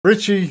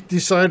Ritchie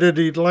decided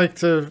he'd like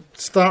to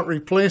start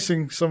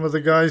replacing some of the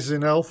guys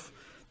in Elf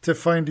to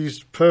find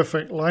his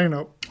perfect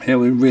lineup. Yeah,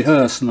 we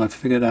rehearsed, and I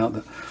figured out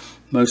that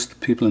most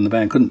people in the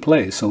band couldn't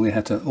play, so we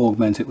had to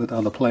augment it with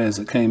other players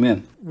that came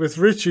in. With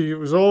Ritchie, it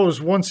was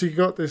always, once he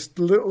got this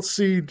little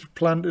seed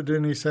planted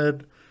in his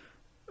head,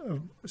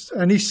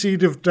 any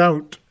seed of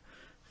doubt,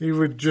 he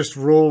would just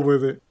roll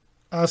with it.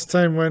 As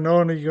time went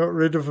on, he got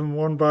rid of them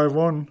one by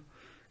one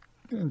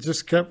and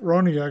just kept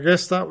running. I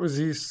guess that was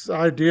his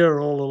idea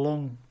all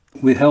along.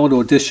 We held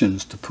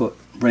auditions to put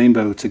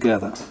Rainbow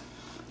together.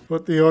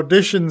 But the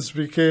auditions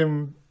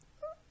became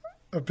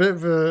a bit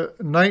of a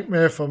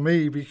nightmare for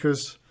me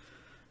because,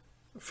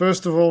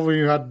 first of all,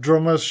 we had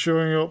drummers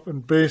showing up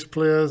and bass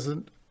players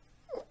and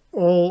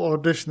all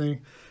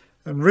auditioning.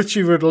 And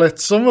Ritchie would let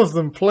some of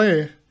them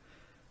play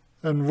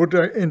and would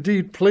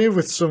indeed play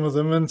with some of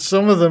them. And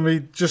some of them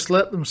he'd just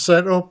let them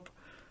set up,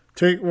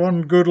 take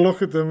one good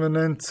look at them and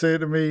then say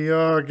to me,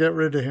 "Oh, get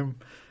rid of him."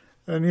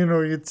 And, you know,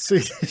 you'd see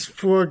this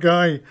poor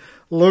guy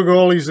lug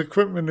all his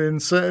equipment in,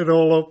 set it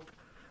all up,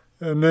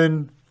 and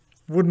then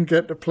wouldn't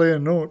get to play a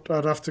note.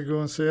 I'd have to go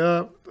and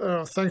say,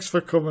 thanks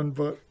for coming,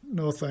 but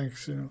no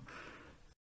thanks, you know.